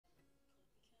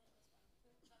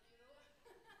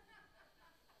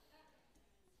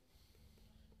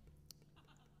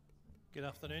Good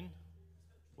afternoon.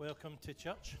 Welcome to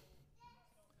church.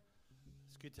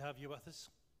 It's good to have you with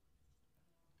us.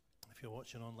 If you're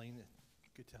watching online,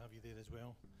 good to have you there as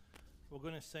well. We're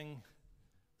going to sing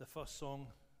the first song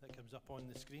that comes up on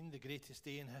the screen, The Greatest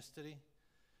Day in History.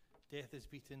 Death is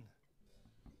beaten.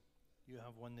 You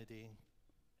have won the day.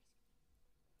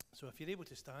 So if you're able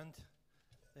to stand,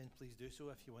 then please do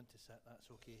so. If you want to sit, that's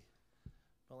okay.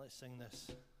 But let's sing this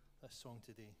song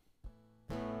today.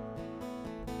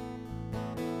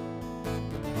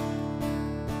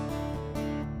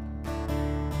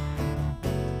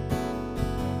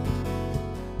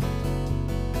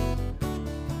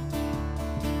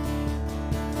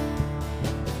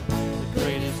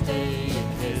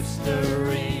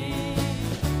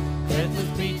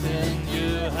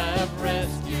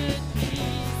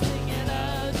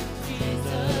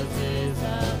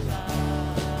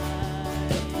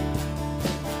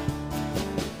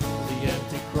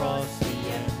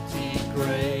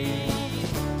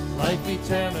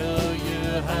 Eternal,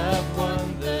 you have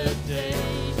won the day.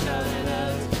 Shout it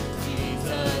out,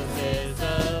 Jesus is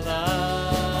alive.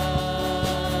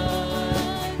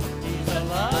 He's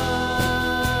alive.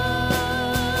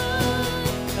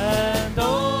 And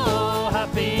oh,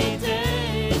 happy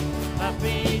day,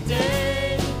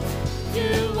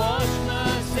 you wash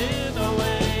my sin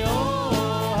away.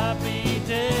 Oh, happy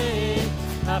day,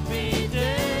 I'll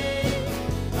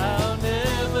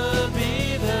never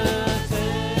be the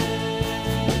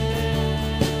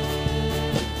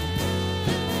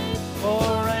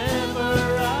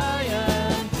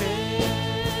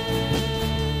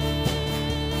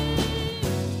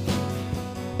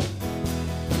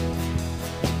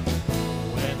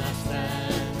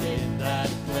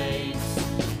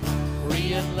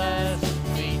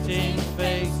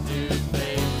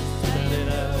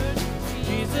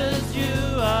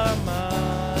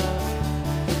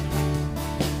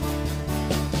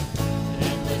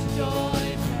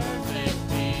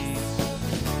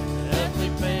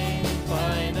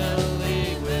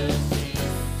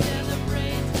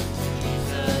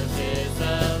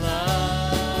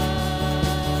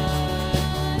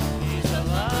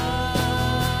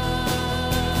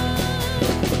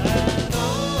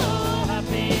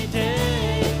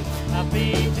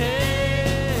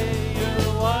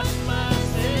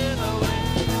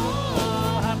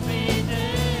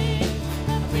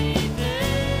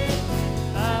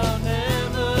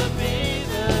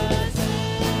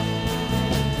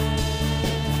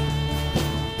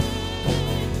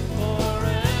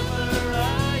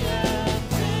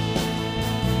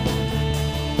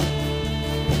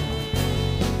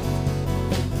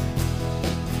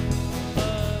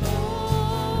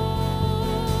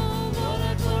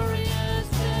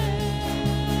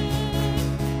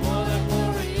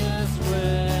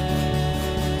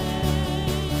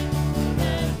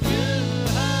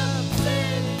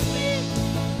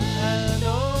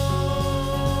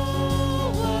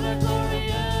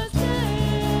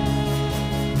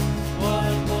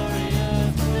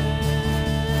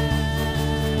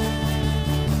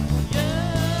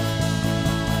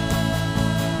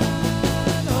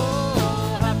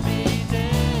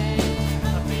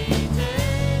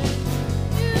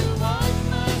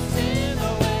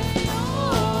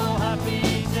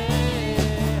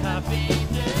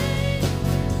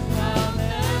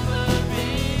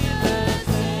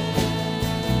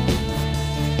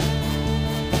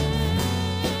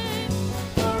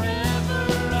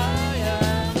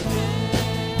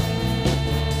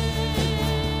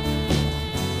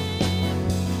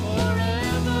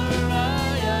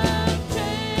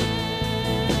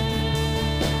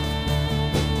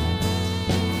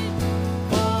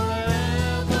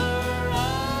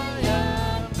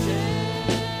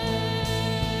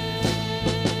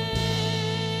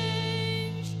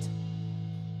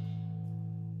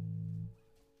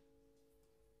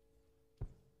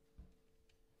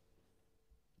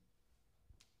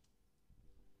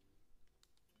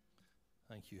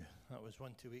Thank you. That was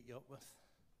one to wake you up with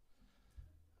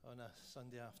on a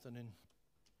Sunday afternoon.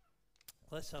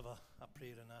 Let's have a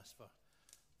prayer and ask for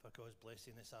God's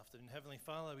blessing this afternoon. Heavenly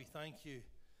Father, we thank you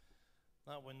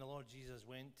that when the Lord Jesus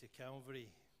went to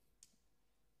Calvary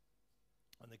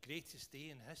on the greatest day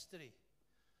in history,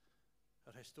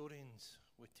 our historians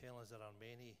would tell us there are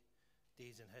many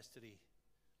days in history,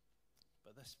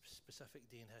 but this specific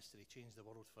day in history changed the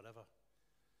world forever.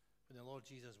 When the Lord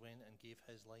Jesus went and gave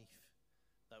his life,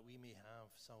 that we may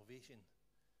have salvation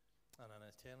and an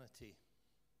eternity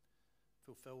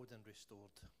fulfilled and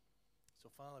restored.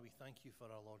 So, Father, we thank you for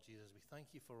our Lord Jesus. We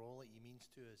thank you for all that he means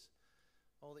to us,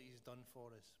 all that he's done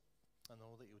for us, and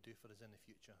all that he'll do for us in the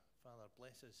future. Father,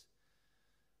 bless us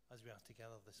as we are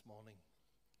together this morning.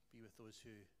 be with those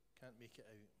who can't make it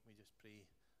out. We just pray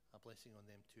a blessing on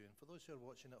them too. And for those who are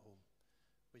watching at home,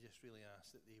 we just really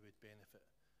ask that they would benefit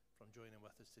from joining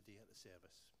with us today at the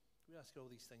service. We ask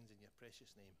all these things in your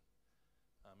precious name.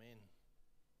 Amen.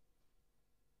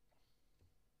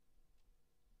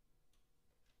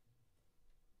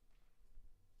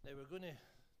 Now we're going to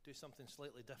do something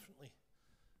slightly differently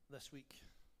this week.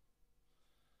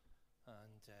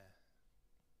 And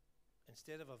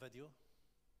instead of a video,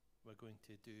 we're going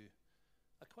to do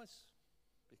a quiz,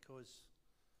 because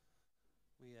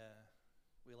we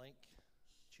like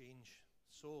change.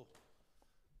 So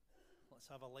let's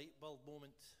have a light bulb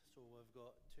moment. So we've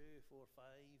got 2, 4,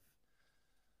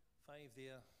 5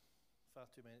 there, far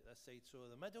too many this side. So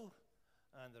the middle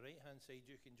and the right hand side,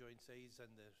 you can join sides, and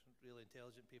the really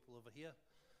intelligent people over here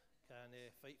can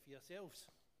fight for yourselves.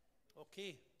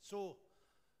 Okay, so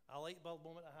a light bulb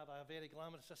moment. I have a very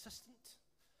glamorous assistant,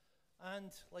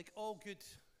 and like all good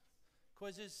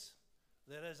quizzes,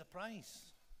 there is a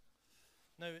prize.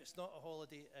 Now, it's not a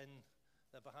holiday in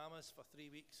the Bahamas for 3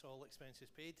 weeks, all expenses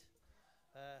paid.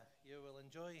 You will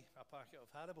enjoy a packet of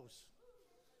Haribos.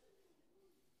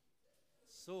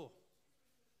 So,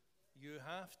 you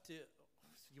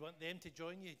want them to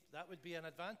join you? That would be an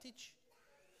advantage?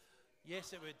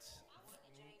 Yes, it would.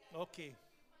 Okay,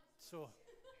 so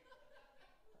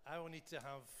I will need to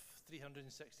have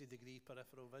 360-degree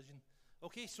peripheral vision.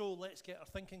 Okay, so let's get our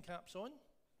thinking caps on.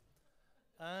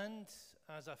 And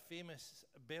as a famous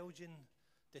Belgian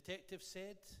detective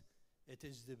said, it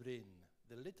is the brain,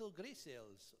 the little grey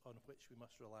cells on which we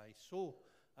must rely. So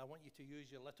I want you to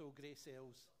use your little grey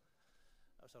cells.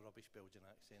 That was a rubbish Belgian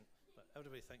accent, but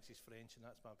everybody thinks he's French, and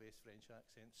that's my best French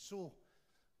accent. So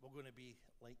we're going to be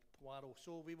like Poirot.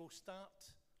 So we will start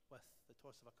with the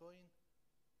toss of a coin.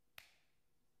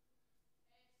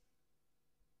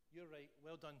 You're right,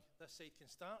 well done. This side can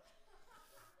start.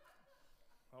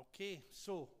 Okay,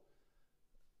 so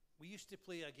we used to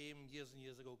play a game years and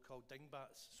years ago called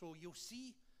Dingbats. So you'll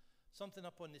see something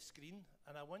up on the screen,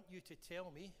 and I want you to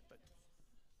tell me,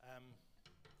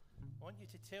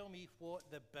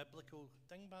 what the biblical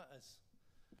dingbat is.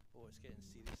 Oh, it's getting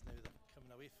serious now. They're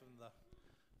coming away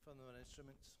from their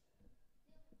instruments.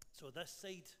 So this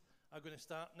side are going to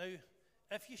start now.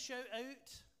 If you shout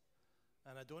out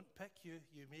and I don't pick you,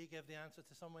 you may give the answer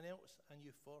to someone else, and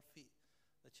you forfeit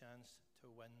the chance to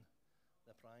win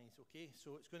the prize. Okay,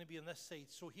 so it's going to be on this side.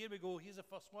 So here we go. Here's the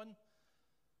first one.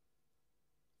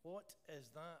 What is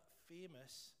that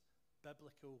famous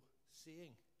biblical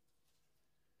saying?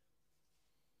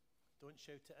 Don't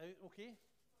shout it out, okay?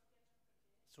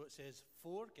 So it says,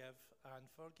 forgive and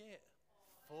forget.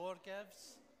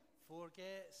 Forgives,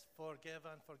 forgets, forgive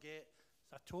and forget.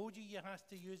 So I told you have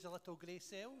to use the little grey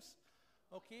cells.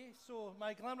 Okay, so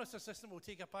my glamorous assistant will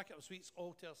take a packet of sweets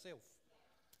all to herself.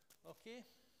 Okay?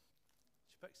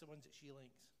 She picks the ones that she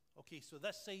likes. Okay, so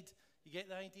this side, you get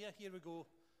the idea? Here we go.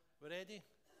 We're ready?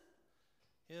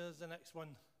 Here's the next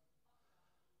one.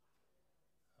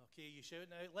 Okay, you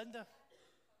shouting out, Linda?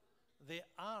 The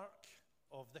Ark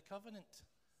of the Covenant.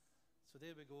 So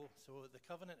there we go. So the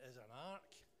covenant is an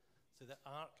ark. So the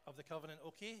Ark of the Covenant.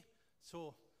 Okay,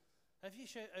 so if you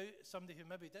shout out somebody who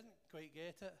maybe didn't quite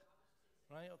get it,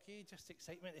 right, okay, just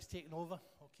excitement is taking over,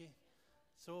 okay.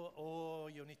 So,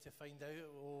 you'll need to find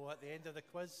out, at the end of the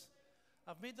quiz.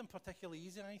 I've made them particularly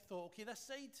easy, I thought. Okay, this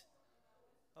side.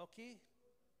 Okay.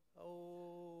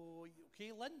 Oh,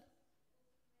 okay, Lynn.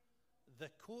 The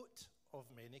coat of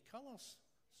many colours.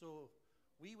 So,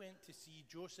 we went to see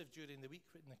Joseph during the week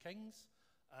in the Kings,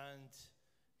 and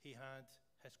he had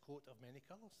his coat of many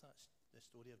colours. That's the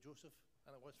story of Joseph,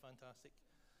 and it was fantastic.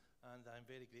 And I'm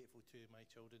very grateful to my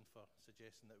children for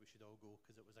suggesting that we should all go,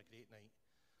 because it was a great night.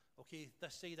 Okay,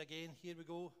 this side again, here we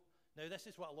go. Now this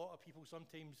is what a lot of people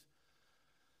sometimes...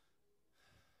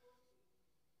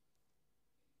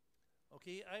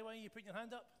 Okay, Iwan, you put your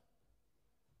hand up?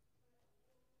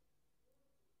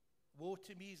 Woe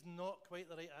to me is not quite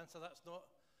the right answer. That's not...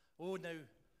 Oh, now,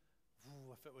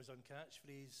 if it was on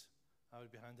catchphrase, I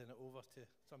would be handing it over to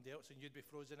somebody else and you'd be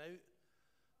frozen out.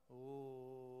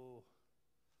 Oh...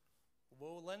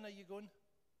 Woe, Lynn, are you going?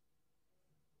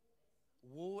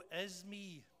 Woe is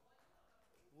me.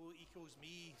 Woe equals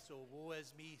me, so woe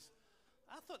is me.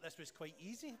 I thought this was quite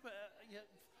easy, but yeah,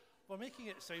 we're making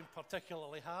it sound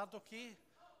particularly hard, okay?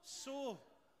 So,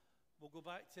 we'll go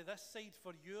back to this side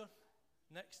for your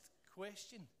next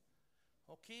question.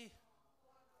 Okay?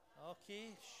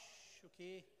 Okay, shh,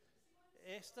 okay.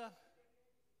 Esther?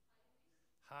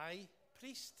 High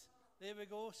priest. There we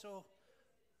go, so...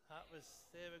 That was,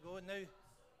 there we go. Now,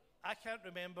 I can't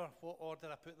remember what order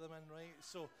I put them in, right?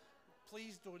 So,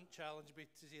 please don't challenge me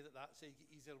to say that that's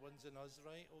easier ones than us,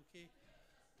 right? Okay.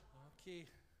 Okay.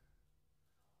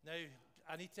 Now,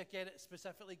 I need to get it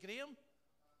specifically, Graham.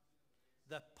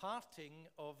 The parting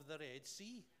of the Red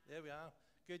Sea. There we are.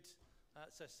 Good.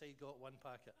 That's this side got one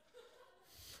packet.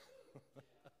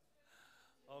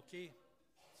 Okay.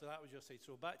 So that was your side.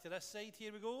 So back to this side.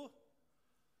 Here we go.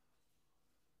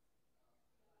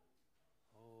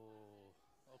 Oh,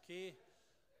 okay.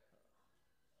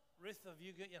 Ruth, have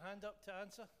you got your hand up to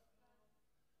answer?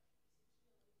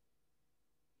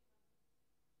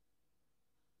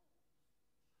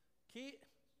 Kate,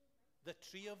 the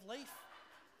tree of life.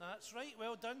 That's right,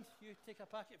 well done. You take a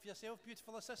packet for yourself,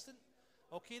 beautiful assistant.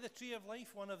 Okay, the tree of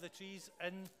life, one of the trees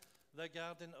in the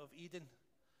Garden of Eden.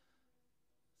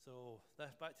 So,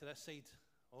 back to this side.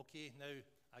 Okay, now,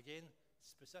 again,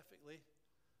 specifically,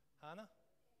 Hannah?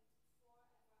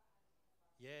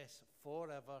 Yes,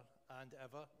 forever and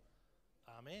ever.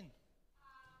 Amen.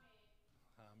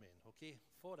 Amen. Okay,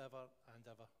 forever and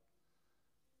ever.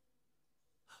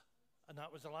 And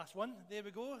that was the last one. There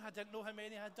we go. I didn't know how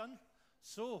many I had done.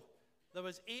 So, there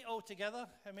was 8 altogether.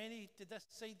 How many did this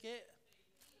side get?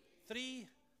 3.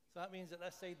 So that means that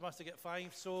this side must have got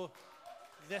 5. So,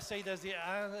 this side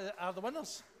are the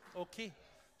winners. Okay.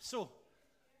 So,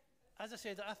 as I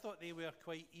said, I thought they were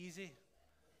quite easy.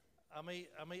 I might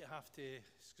have to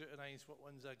scrutinise what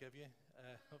ones I give you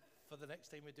for the next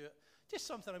time we do it. Just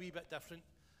something a wee bit different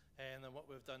than what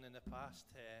we've done in the past.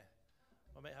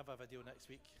 We might have a video next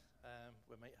week.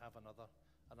 We might have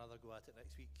another go at it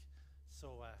next week.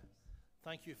 So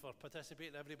thank you for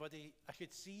participating, everybody. I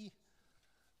could see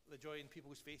the joy in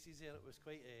people's faces there. It was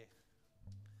quite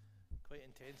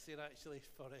intense there, actually,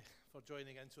 for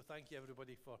joining in. So thank you,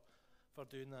 everybody, for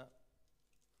doing that.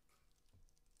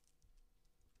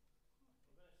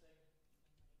 We're going to sing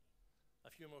a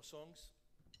few more songs.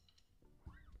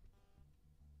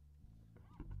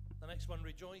 The next one,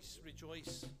 Rejoice,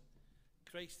 Rejoice,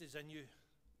 Christ is in you,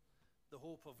 the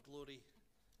hope of glory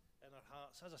in our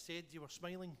hearts. As I said, you were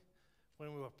smiling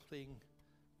when we were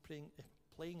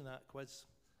playing that quiz,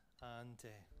 and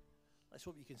let's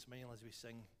hope you can smile as we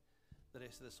sing the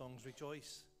rest of the songs.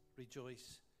 Rejoice,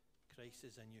 rejoice, Christ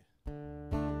is in you.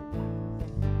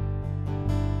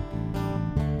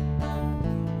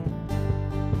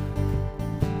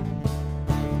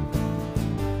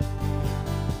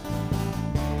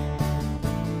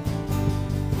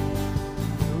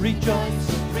 Rejoice,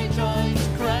 rejoice,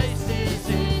 Christ is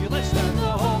in you. Let's stand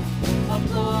the hope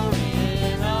of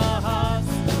glory in our hearts.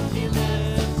 He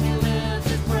lives,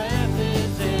 His breath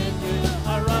is in you.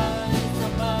 Arise, a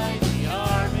mighty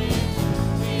army,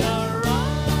 we arise.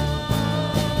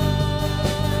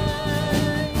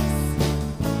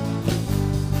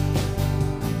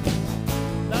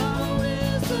 Now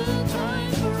is the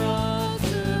time for us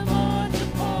to march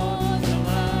upon the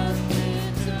land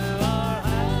into our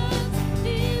hands.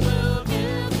 He will give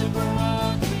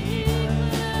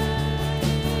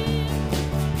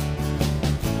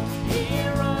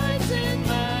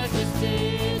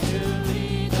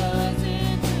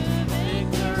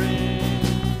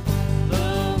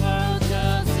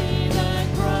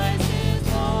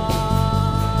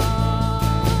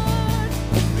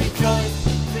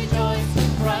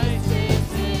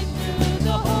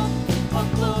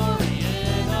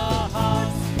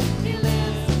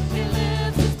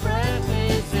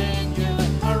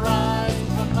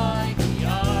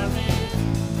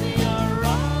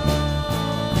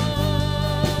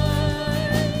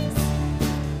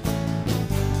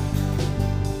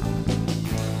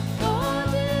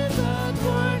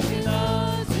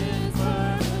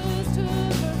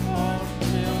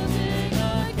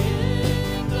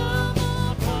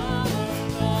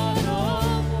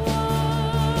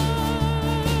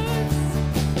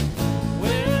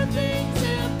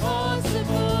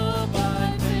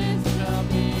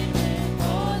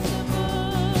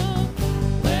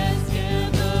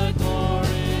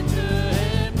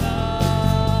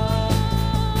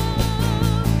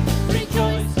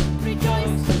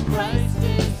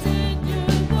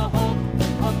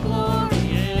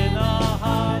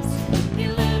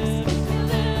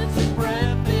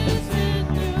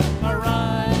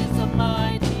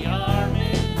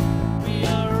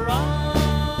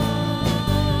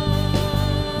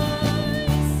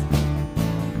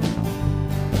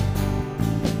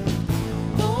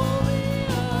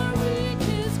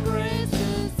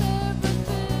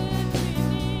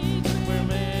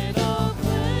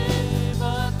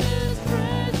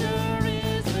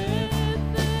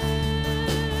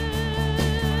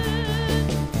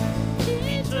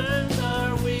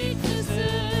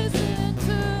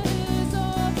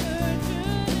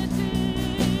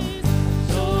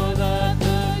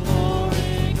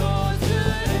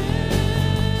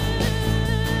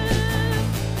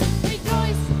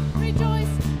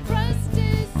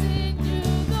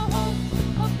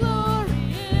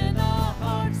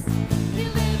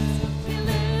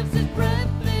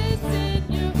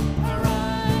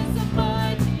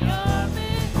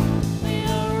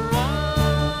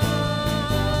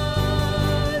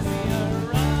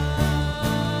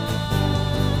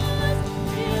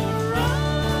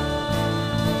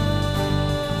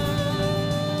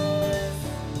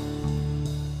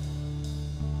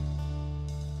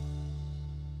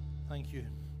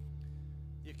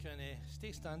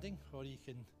standing, or you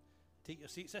can take your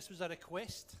seats. This was a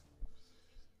request,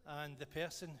 and the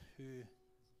person who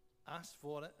asked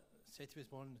for it said to me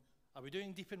this morning, "Are we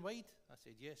doing deep and wide?" I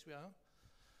said, "Yes, we are."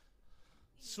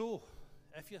 So,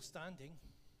 if you're standing,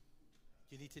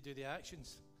 you need to do the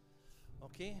actions.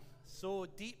 Okay? So,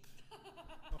 deep.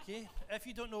 Okay? If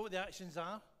you don't know what the actions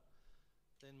are,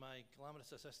 then my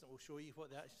glamorous assistant will show you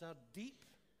what the actions are. Deep,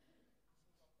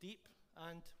 deep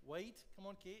and wide. Come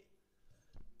on, Kate.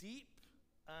 Deep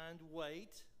and wide.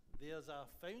 There's a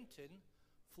fountain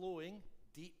flowing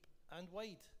deep and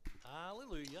wide.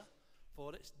 Hallelujah.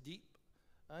 For it's deep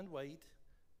and wide.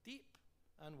 Deep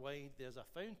and wide. There's a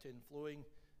fountain flowing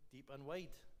deep and wide.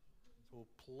 So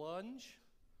plunge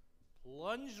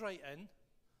right in.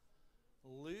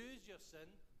 Lose your sin.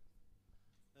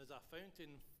 There's a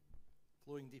fountain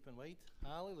flowing deep and wide.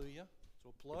 Hallelujah.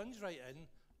 So plunge right in.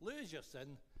 Lose your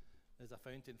sin. There's a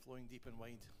fountain flowing deep and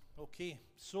wide. Okay,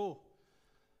 so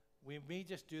we may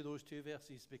just do those two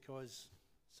verses because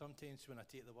sometimes when I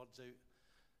take the words out,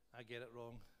 I get it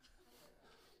wrong.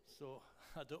 So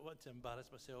I don't want to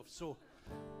embarrass myself. So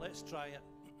let's try it.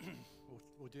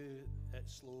 We'll do it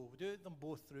slow. We'll do them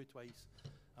both through twice,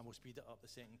 and we'll speed it up the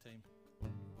second time.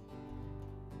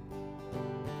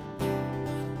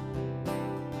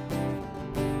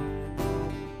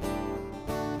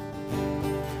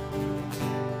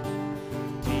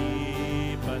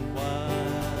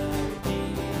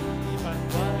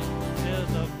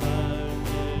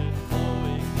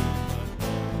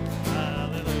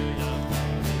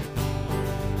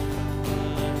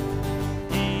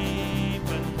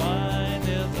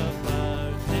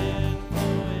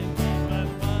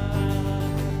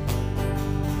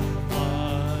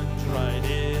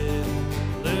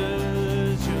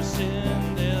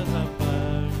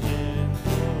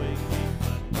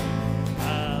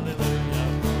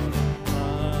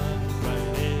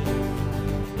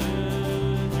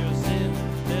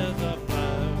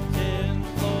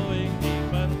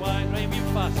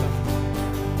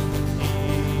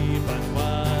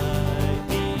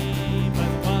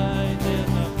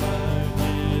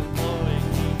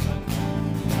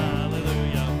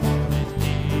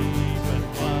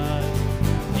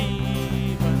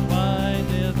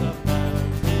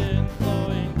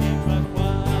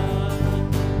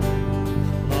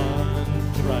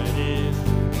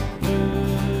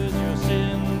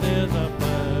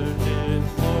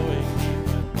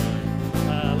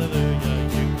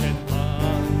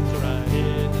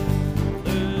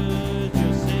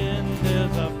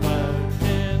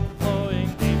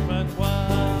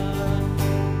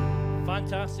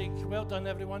 Well done,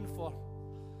 everyone, for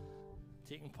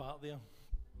taking part there.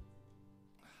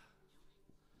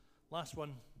 Last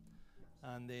one,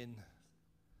 and then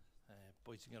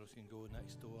boys and girls can go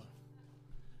next door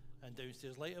and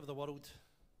downstairs. Light of the world,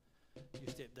 you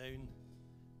step down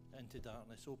into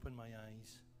darkness. Open my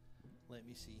eyes, let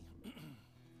me see.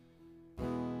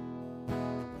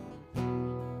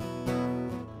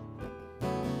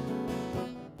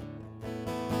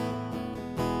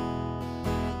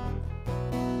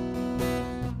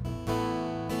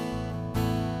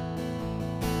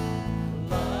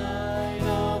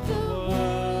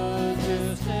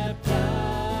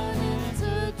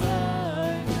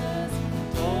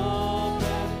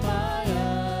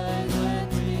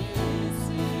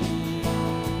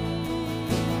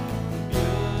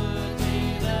 Beauty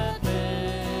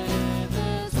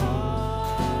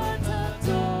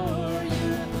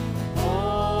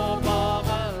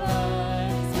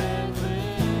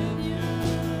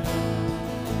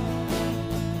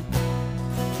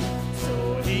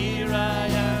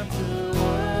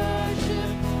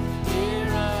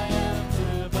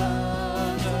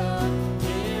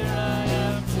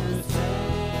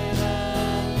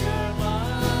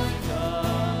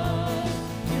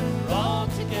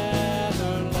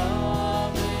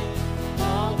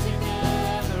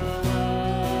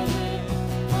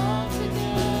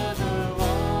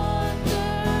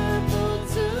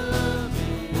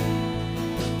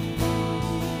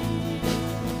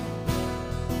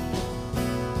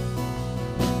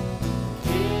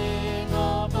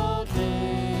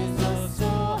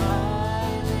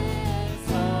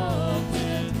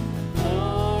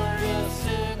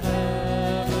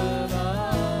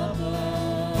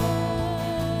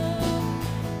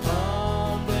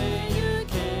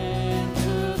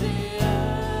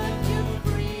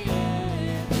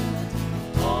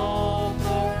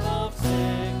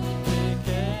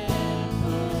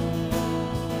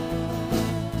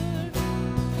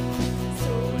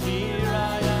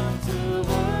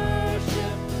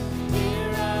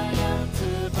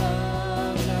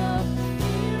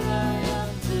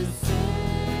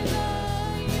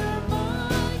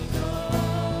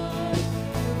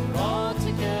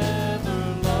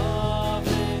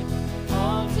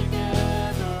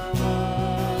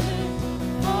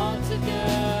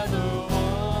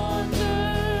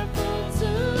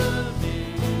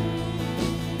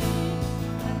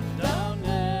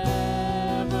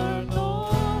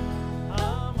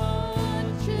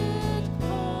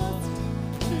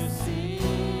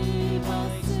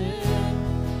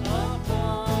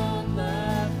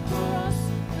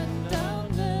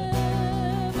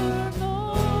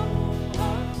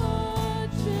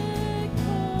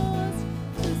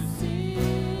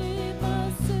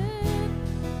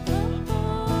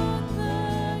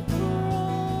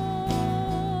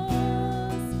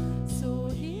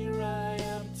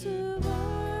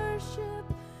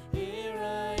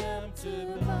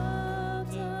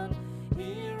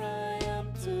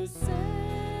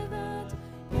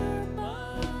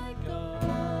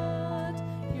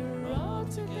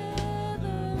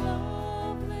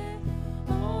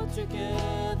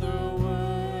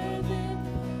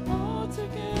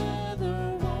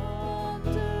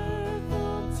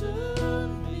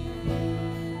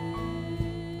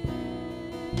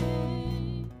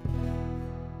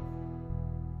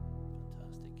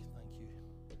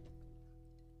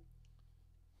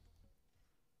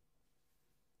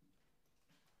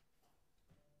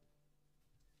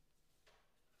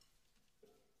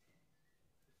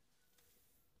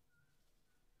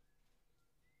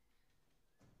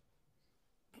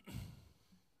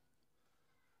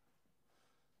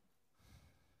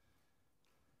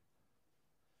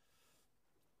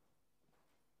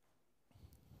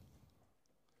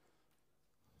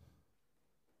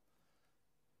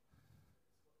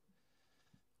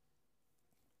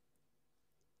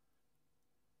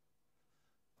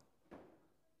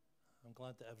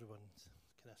glad that everyone's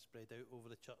kind of spread out over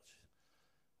the church.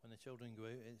 When the children go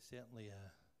out, it certainly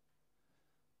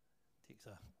takes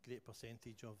a great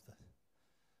percentage of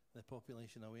the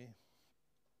population away.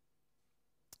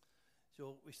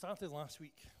 So we started last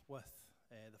week with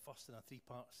the first in a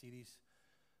three-part series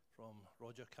from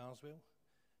Roger Carswell,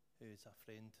 who is a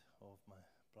friend of my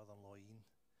brother-in-law Ian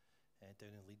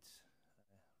down in Leeds.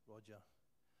 Roger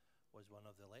was one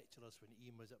of the lecturers when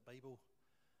Ian was at Bible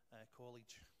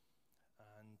College,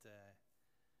 and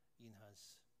Ian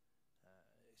has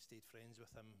stayed friends with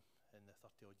him in the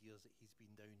 30-odd years that he's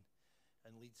been down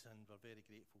in Leeds, and we're very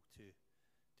grateful to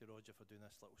Roger for doing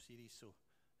this little series. So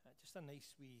just a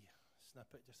nice wee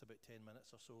snippet, just about 10 minutes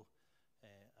or so,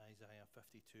 Isaiah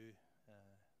 52.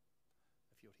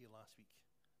 If you were here last week,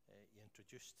 he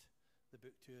introduced the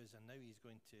book to us, and now he's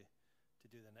going to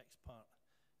do the next part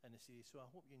in the series. So I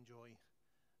hope you enjoy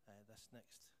this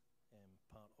next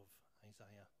part of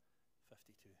Isaiah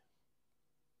 52.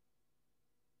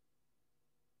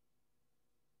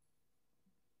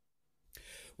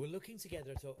 We're looking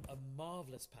together at a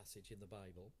marvellous passage in the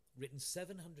Bible, written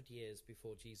 700 years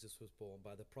before Jesus was born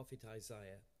by the prophet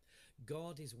Isaiah.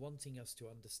 God is wanting us to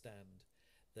understand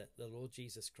that the Lord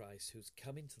Jesus Christ, who's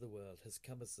come into the world, has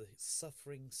come as the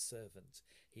suffering servant.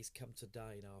 He's come to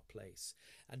die in our place.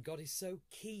 And God is so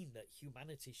keen that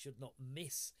humanity should not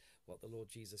miss what the Lord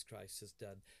Jesus Christ has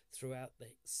done. Throughout the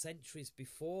centuries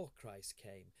before Christ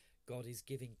came, God is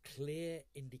giving clear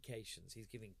indications. He's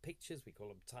giving pictures, we call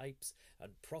them types,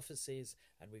 and prophecies,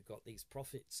 and we've got these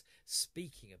prophets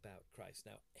speaking about Christ.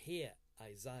 Now, here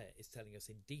Isaiah is telling us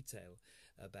in detail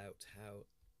about how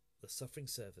the suffering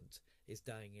servant is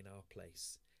dying in our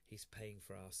place. He's paying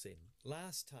for our sin.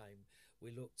 Last time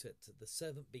we looked at the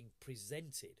servant being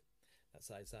presented.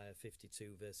 That's Isaiah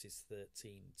 52 verses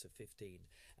 13 to 15.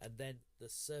 And then the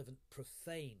servant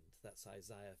profaned. That's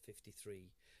Isaiah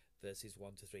 53 verses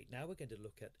 1 to 3. Now we're going to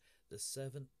look at the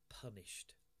servant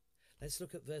punished. Let's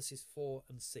look at verses 4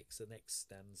 and 6, the next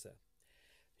stanza.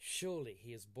 Surely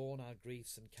he has borne our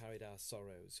griefs and carried our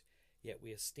sorrows, yet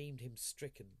we esteemed him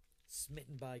stricken,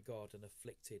 smitten by God and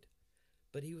afflicted.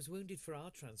 But he was wounded for our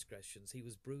transgressions, he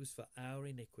was bruised for our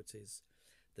iniquities.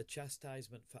 The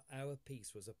chastisement for our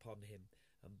peace was upon him,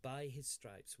 and by his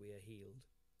stripes we are healed.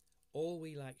 All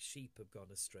we like sheep have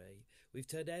gone astray. We've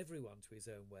turned everyone to his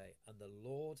own way, and the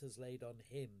Lord has laid on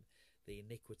him the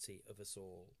iniquity of us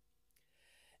all.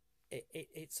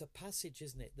 It's a passage,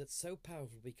 isn't it, that's so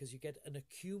powerful because you get an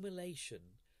accumulation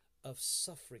of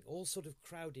suffering, all sort of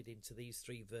crowded into these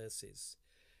three verses.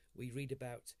 We read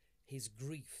about his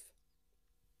grief,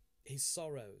 his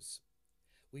sorrows.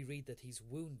 We read that he's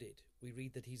wounded. We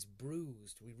read that he's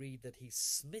bruised. We read that he's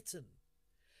smitten.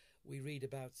 We read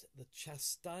about the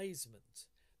chastisement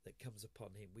that comes upon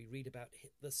him. We read about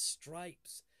the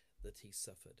stripes that he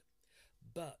suffered.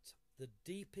 But the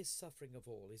deepest suffering of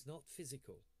all is not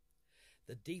physical.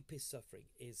 The deepest suffering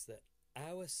is that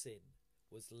our sin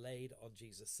was laid on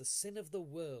Jesus. The sin of the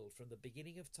world from the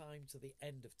beginning of time to the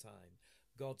end of time,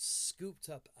 God scooped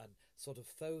up and sort of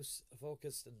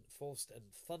focused and forced and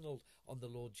funneled on the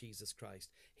Lord Jesus Christ.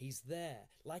 He's there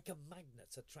like a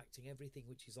magnet, attracting everything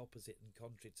which is opposite and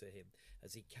contrary to him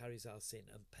as he carries our sin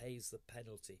and pays the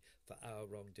penalty for our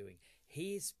wrongdoing.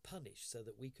 He is punished so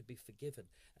that we could be forgiven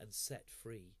and set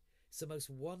free. It's the most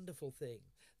wonderful thing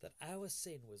that our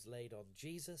sin was laid on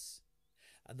Jesus,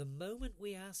 and the moment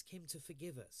we ask him to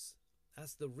forgive us,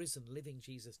 ask the risen, living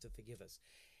Jesus to forgive us,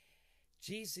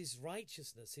 Jesus'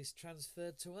 righteousness is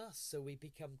transferred to us, so we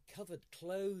become covered,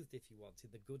 clothed, if you want, in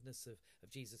the goodness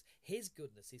of Jesus. His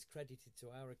goodness is credited to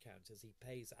our account as he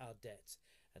pays our debt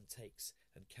and takes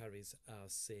and carries our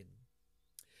sin.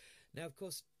 Now, of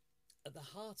course, at the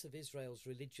heart of Israel's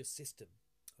religious system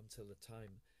until the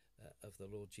time of the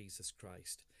Lord Jesus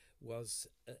Christ was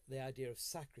the idea of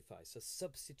sacrifice, a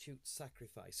substitute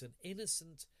sacrifice. An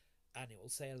innocent animal,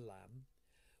 say a lamb,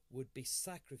 would be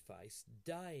sacrificed,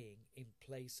 dying in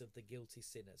place of the guilty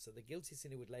sinner. So the guilty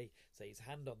sinner would lay, say, his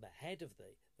hand on the head of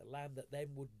the lamb that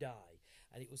then would die.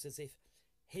 And it was as if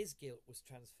his guilt was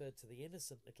transferred to the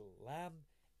innocent little lamb.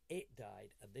 It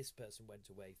died, and this person went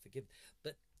away forgiven.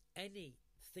 But any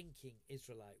thinking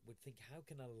Israelite would think, how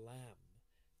can a lamb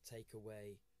take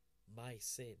away my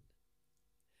sin?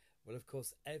 Well, of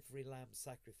course, every lamb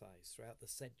sacrifice throughout the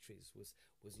centuries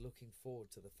was looking forward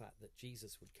to the fact that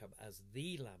Jesus would come as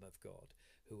the Lamb of God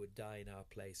who would die in our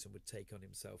place and would take on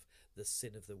himself the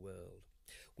sin of the world.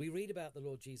 We read about the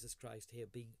Lord Jesus Christ here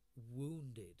being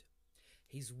wounded.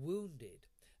 He's wounded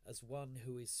as one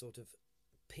who is sort of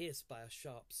pierced by a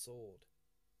sharp sword.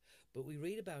 But we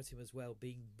read about him as well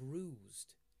being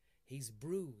bruised. He's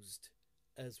bruised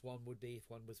as one would be if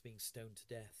one was being stoned to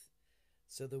death.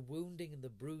 So the wounding and the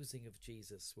bruising of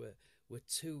Jesus were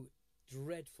two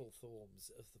dreadful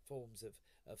forms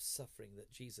of suffering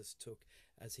that Jesus took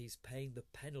as he's paying the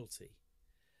penalty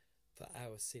for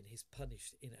our sin. He's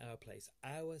punished in our place.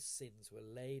 Our sins were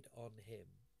laid on him,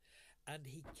 and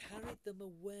he carried them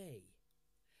away.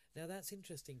 Now that's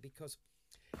interesting, because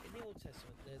in the Old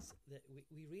Testament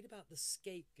we read about the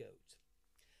scapegoat.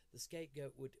 The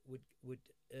scapegoat would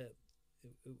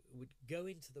go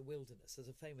into the wilderness. There's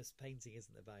a famous painting,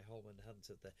 isn't there, by Holman Hunt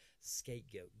of the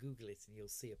scapegoat. Google it and you'll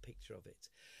see a picture of it.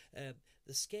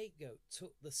 The scapegoat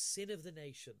took the sin of the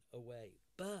nation away,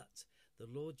 but the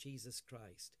Lord Jesus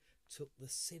Christ took the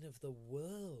sin of the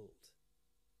world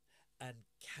and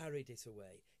carried it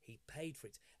away. He paid for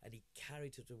it and he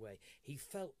carried it away. He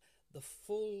felt the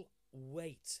full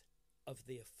weight of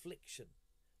the affliction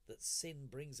that sin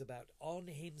brings about on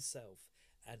himself,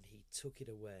 and he took it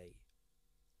away.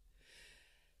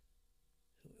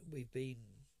 We've been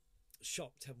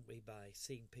shocked, haven't we, by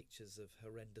seeing pictures of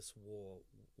horrendous war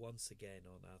once again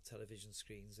on our television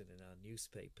screens and in our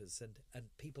newspapers, and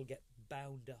people get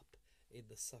bound up in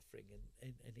the suffering,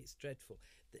 and it's dreadful.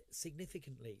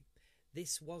 Significantly,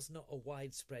 this was not a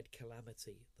widespread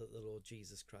calamity that the Lord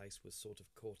Jesus Christ was sort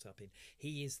of caught up in.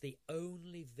 He is the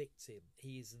only victim.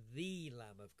 He is the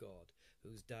Lamb of God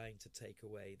who's dying to take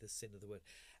away the sin of the world.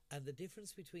 And the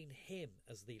difference between him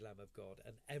as the Lamb of God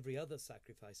and every other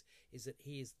sacrifice is that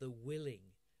he is the willing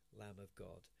Lamb of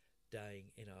God dying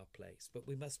in our place. But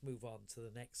we must move on to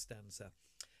the next stanza.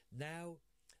 Now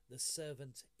the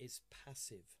servant is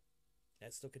passive.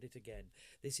 Let's look at it again.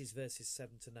 This is verses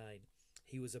 7 to 9.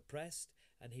 He was oppressed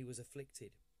and he was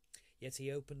afflicted, yet he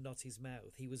opened not his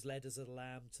mouth. He was led as a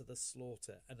lamb to the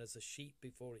slaughter, and as a sheep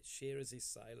before its shearers is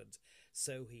silent,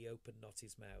 so he opened not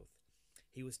his mouth.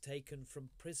 He was taken from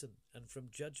prison and from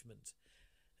judgment,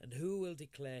 and who will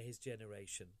declare his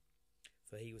generation?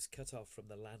 For he was cut off from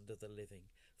the land of the living.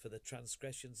 For the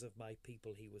transgressions of my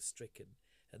people he was stricken,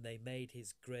 and they made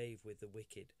his grave with the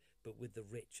wicked, but with the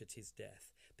rich at his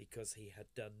death, because he had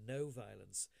done no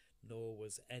violence, nor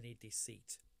was any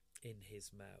deceit in his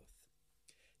mouth.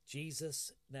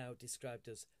 Jesus, now described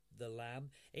as the Lamb.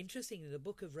 Interesting, in the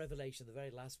book of Revelation, the very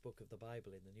last book of the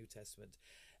Bible in the New Testament,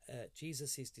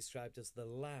 Jesus is described as the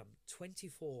Lamb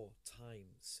 24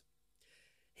 times.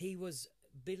 He was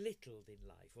belittled in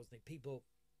life, wasn't he? People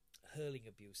hurling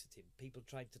abuse at him, people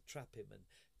trying to trap him and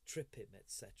trip him,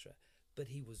 etc. But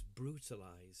he was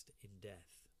brutalized in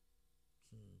death.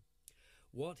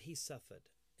 What he suffered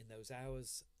in those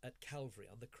hours at Calvary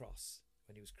on the cross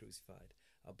when he was crucified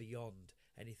are beyond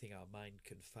anything our mind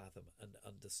can fathom and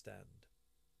understand.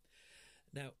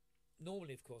 Now,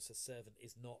 normally, of course, a servant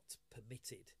is not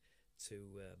permitted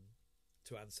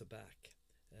to answer back.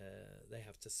 They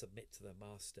have to submit to their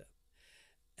master.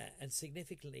 And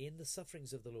significantly, in the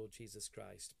sufferings of the Lord Jesus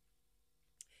Christ,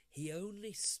 he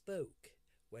only spoke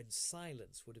when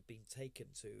silence would have been taken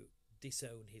to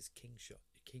disown his kingship.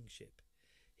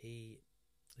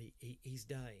 He's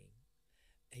dying,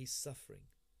 he's suffering,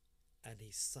 and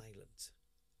he's silent.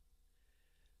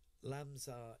 Lambs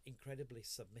are incredibly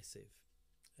submissive.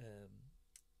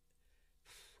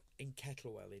 In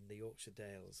Kettlewell in the Yorkshire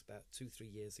Dales about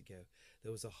 2-3 years ago,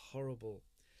 there was a horrible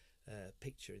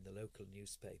picture in the local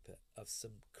newspaper of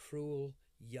some cruel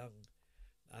young,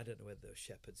 I don't know whether they were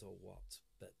shepherds or what,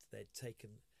 but they'd taken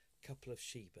a couple of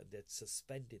sheep and they'd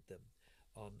suspended them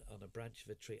on a branch of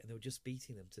a tree, and they were just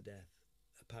beating them to death.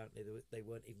 Apparently they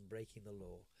weren't even breaking the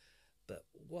law. But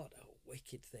what a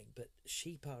wicked thing. But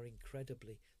sheep are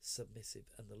incredibly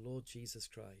submissive, and the Lord Jesus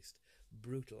Christ,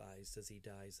 brutalized as he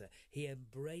dies there, he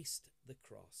embraced the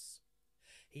cross.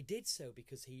 He did so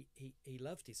because he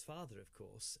loved his Father, of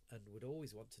course, and would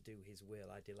always want to do his will.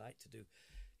 I delight to do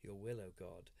your will, O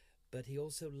God. But he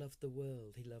also loved the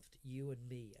world. He loved you and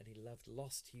me, and he loved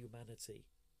lost humanity.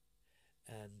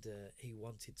 And he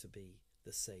wanted to be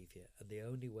the Saviour. And the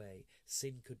only way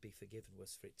sin could be forgiven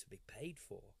was for it to be paid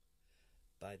for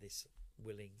by this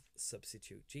willing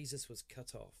substitute. Jesus was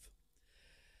cut off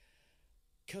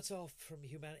from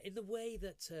humanity in the way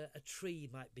that a tree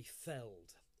might be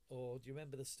felled. Or do you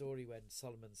remember the story when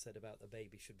Solomon said about the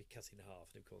baby should be cut in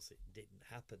half? And of course it didn't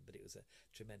happen, but it was a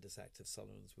tremendous act of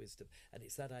Solomon's wisdom. And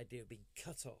it's that idea of being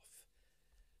cut off.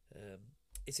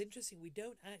 It's interesting, we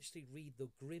don't actually read the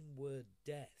grim word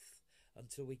death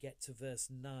until we get to verse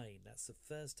 9. That's the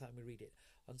first time we read it.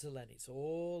 Until then, it's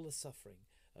all the suffering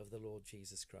of the Lord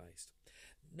Jesus Christ.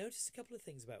 Notice a couple of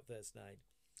things about verse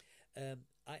 9.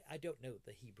 I don't know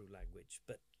the Hebrew language,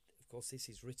 but of course this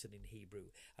is written in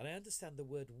Hebrew. And I understand the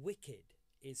word wicked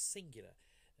is singular,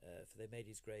 for they made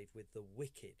his grave with the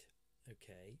wicked.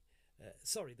 Okay.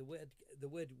 Sorry, the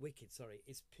word wicked. Sorry,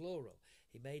 is plural.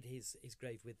 He made his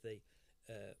grave with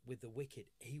the wicked.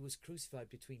 He was crucified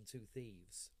between two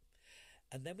thieves,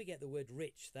 and then we get the word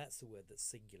rich. That's the word that's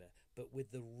singular, but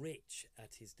with the rich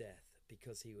at his death,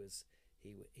 because he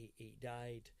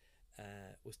died,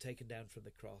 was taken down from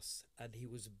the cross, and he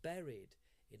was buried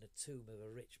in a tomb of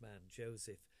a rich man,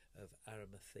 Joseph of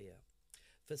Arimathea.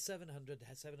 For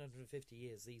 750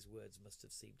 years, these words must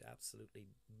have seemed absolutely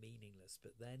meaningless.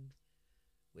 But then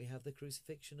we have the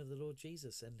crucifixion of the Lord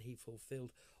Jesus, and he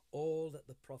fulfilled all that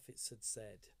the prophets had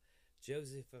said.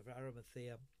 Joseph of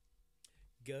Arimathea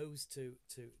goes to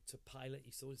Pilate.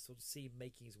 You sort of see him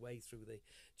making his way through the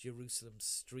Jerusalem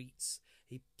streets.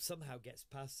 He somehow gets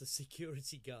past the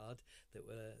security guard that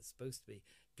were supposed to be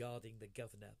guarding the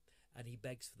governor, and he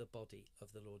begs for the body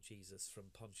of the Lord Jesus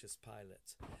from Pontius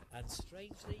Pilate. And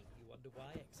strangely, you wonder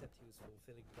why, except he was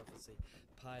fulfilling prophecy,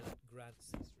 Pilate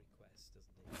grants his request,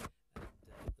 doesn't he?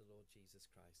 And the Lord Jesus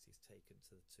Christ is taken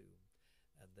to the tomb,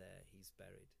 and there he's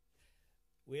buried.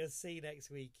 We'll see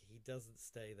next week. He doesn't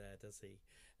stay there, does he?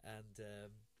 And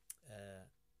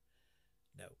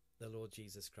no, the Lord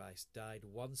Jesus Christ died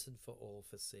once and for all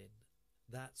for sin.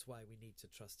 That's why we need to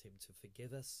trust him to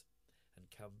forgive us and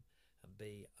come and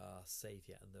be our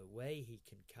Saviour. And the way he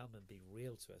can come and be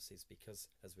real to us is because,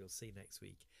 as we'll see next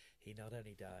week, he not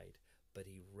only died, but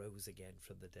he rose again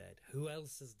from the dead. Who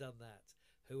else has done that?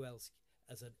 Who else,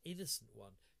 as an innocent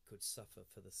one, could suffer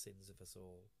for the sins of us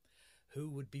all? Who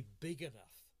would be big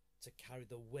enough to carry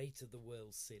the weight of the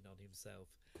world's sin on himself?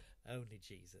 Only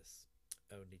Jesus.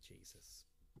 Only Jesus.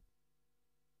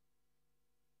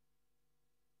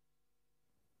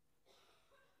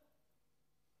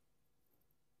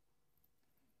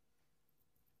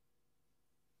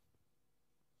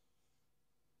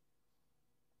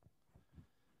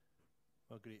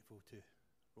 We're grateful to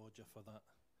Roger for that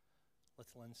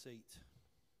little insight.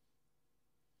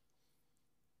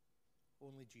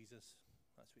 Only Jesus,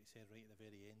 that's what he said right at the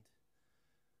very end.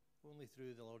 Only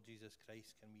through the Lord Jesus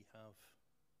Christ can we have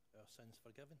our sins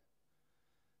forgiven.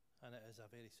 And it is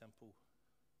a very simple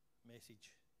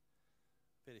message,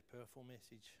 very powerful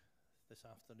message this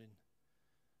afternoon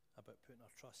about putting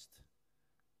our trust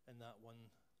in that one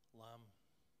Lamb.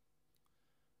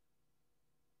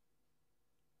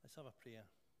 Let's have a prayer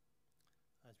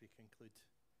as we conclude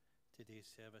today's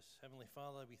service. Heavenly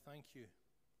Father, we thank you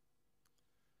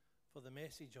for the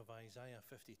message of Isaiah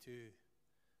 52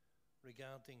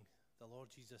 regarding the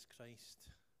Lord Jesus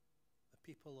Christ. The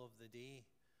people of the day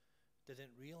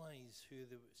didn't realize who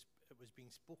it was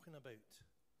being spoken about.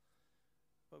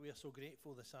 But we are so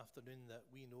grateful this afternoon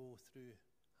that we know, through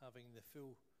having the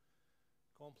full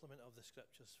complement of the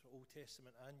scriptures, Old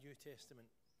Testament and New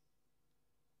Testament,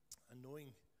 and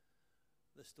knowing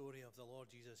the story of the Lord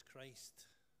Jesus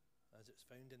Christ as it's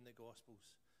found in the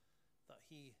Gospels, that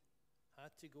he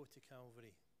had to go to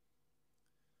Calvary.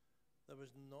 There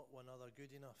was not one other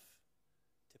good enough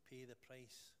to pay the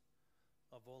price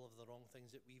of all of the wrong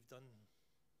things that we've done,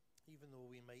 even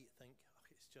though we might think, oh,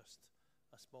 it's just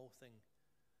a small thing.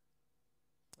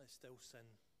 It's still sin,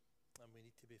 and we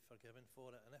need to be forgiven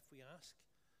for it. And if we ask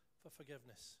for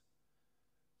forgiveness,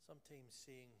 sometimes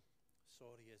saying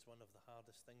sorry is one of the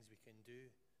hardest things we can do,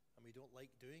 and we don't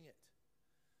like doing it.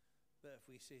 But if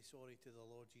we say sorry to the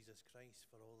Lord Jesus Christ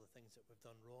for all the things that we've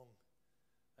done wrong,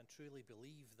 and truly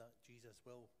believe that Jesus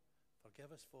will forgive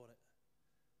us for it,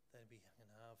 then we can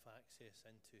have access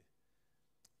into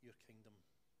your kingdom.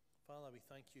 Father, we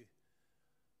thank you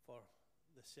for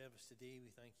the service today.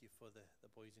 We thank you for the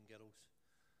boys and girls,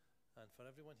 and for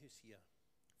everyone who's here.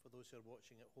 For those who are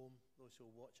watching at home, those who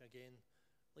will watch again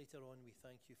later on, we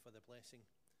thank you for the blessing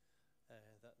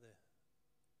that the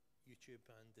YouTube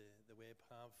and the web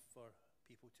have for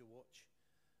people to watch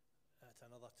at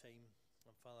another time.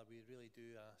 And Father, we really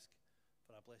do ask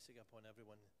for a blessing upon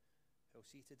everyone who will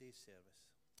see today's service.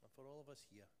 And for all of us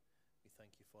here, we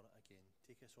thank you for it again.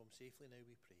 Take us home safely now,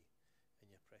 we pray,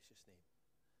 in your precious name.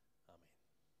 Amen.